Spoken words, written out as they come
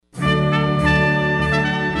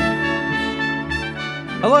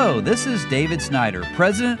Hello, this is David Snyder,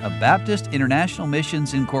 President of Baptist International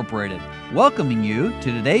Missions Incorporated, welcoming you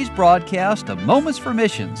to today's broadcast of Moments for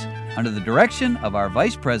Missions under the direction of our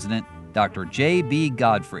Vice President, Dr. J.B.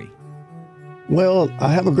 Godfrey. Well, I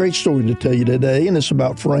have a great story to tell you today, and it's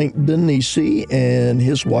about Frank Denisi and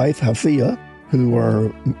his wife, Hafia, who are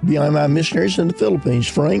BIMI missionaries in the Philippines.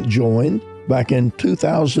 Frank joined back in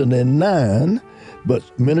 2009, but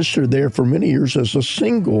ministered there for many years as a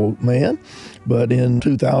single man. But in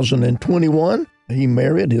 2021, he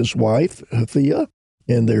married his wife, Hafia,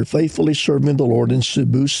 and they're faithfully serving the Lord in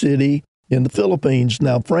Cebu City in the Philippines.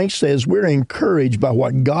 Now, Frank says we're encouraged by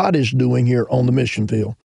what God is doing here on the mission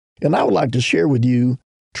field. And I would like to share with you,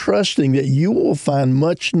 trusting that you will find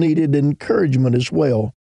much needed encouragement as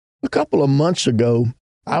well. A couple of months ago,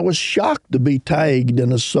 I was shocked to be tagged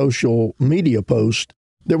in a social media post.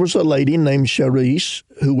 There was a lady named Charisse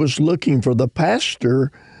who was looking for the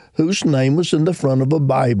pastor whose name was in the front of a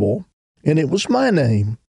Bible, and it was my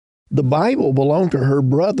name. The Bible belonged to her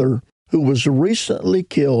brother, who was recently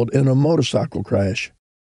killed in a motorcycle crash.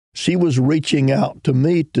 She was reaching out to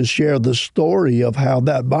me to share the story of how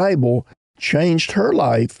that Bible changed her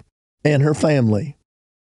life and her family.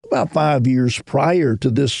 About 5 years prior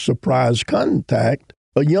to this surprise contact,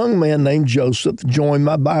 a young man named Joseph joined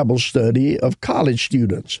my Bible study of college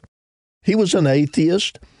students. He was an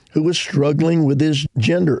atheist who was struggling with his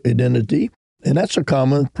gender identity, and that's a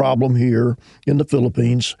common problem here in the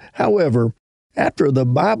Philippines. However, after the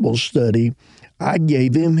Bible study, I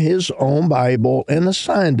gave him his own Bible and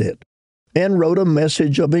assigned it, and wrote a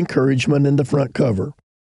message of encouragement in the front cover.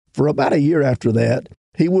 For about a year after that,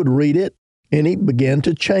 he would read it, and he began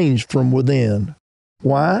to change from within.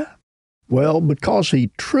 Why? Well, because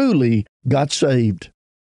he truly got saved.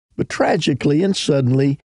 But tragically and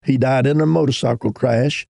suddenly, he died in a motorcycle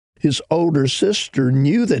crash. His older sister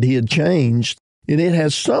knew that he had changed, and it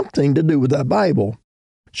has something to do with that Bible.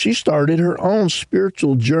 She started her own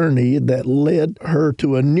spiritual journey that led her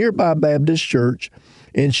to a nearby Baptist church,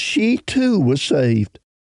 and she too was saved.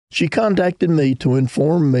 She contacted me to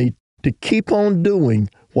inform me to keep on doing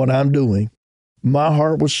what I'm doing. My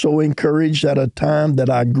heart was so encouraged at a time that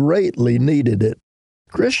I greatly needed it.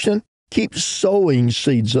 Christian, keep sowing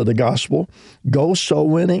seeds of the gospel. Go soul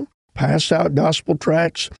winning, pass out gospel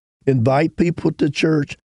tracts, invite people to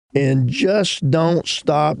church, and just don't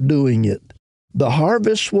stop doing it. The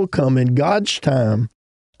harvest will come in God's time.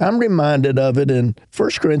 I'm reminded of it in 1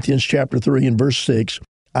 Corinthians chapter 3 and verse 6.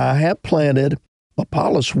 I have planted,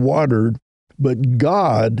 Apollos watered, but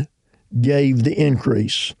God gave the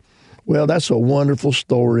increase. Well, that's a wonderful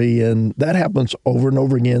story, and that happens over and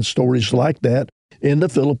over again, stories like that in the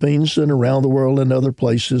Philippines and around the world and other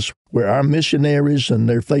places where our missionaries and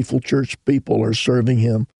their faithful church people are serving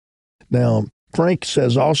Him. Now, Frank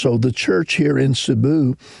says also the church here in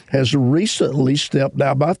Cebu has recently stepped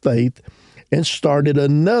out by faith and started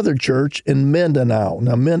another church in Mindanao.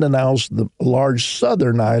 Now, Mindanao's the large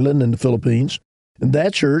southern island in the Philippines, and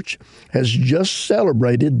that church has just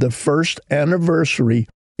celebrated the first anniversary,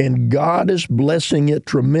 and God is blessing it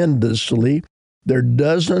tremendously. There are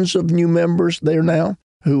dozens of new members there now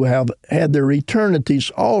who have had their eternities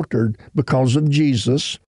altered because of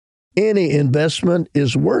Jesus. Any investment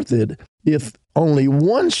is worth it if only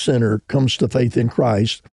one sinner comes to faith in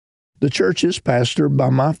Christ. The church is pastored by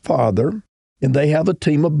my father, and they have a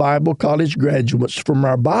team of Bible college graduates from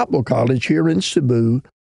our Bible college here in Cebu,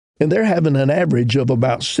 and they're having an average of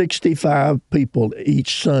about 65 people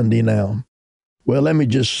each Sunday now. Well, let me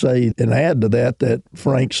just say and add to that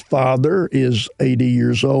Frank's father is 80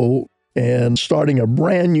 years old and starting a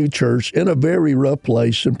brand new church in a very rough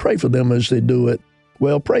place, and pray for them as they do it.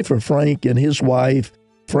 Well, pray for Frank and his wife.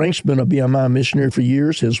 Frank's been a BIMI missionary for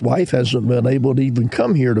years. His wife hasn't been able to even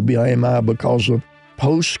come here to BIMI because of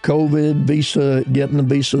post-COVID visa, getting the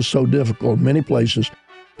visa so difficult in many places.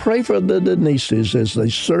 Pray for the Denises as they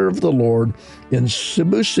serve the Lord in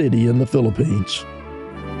Cebu City in the Philippines.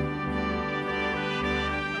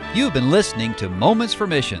 You've been listening to Moments for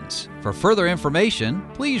Missions. For further information,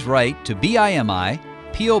 please write to BIMI,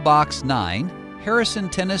 P.O. Box 9, Harrison,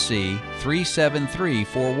 Tennessee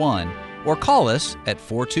 37341, or call us at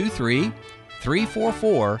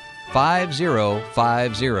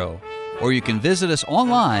 423-344-5050. Or you can visit us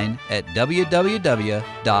online at www.bimi.org.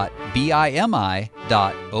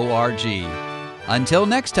 Until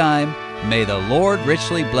next time, may the Lord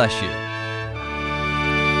richly bless you.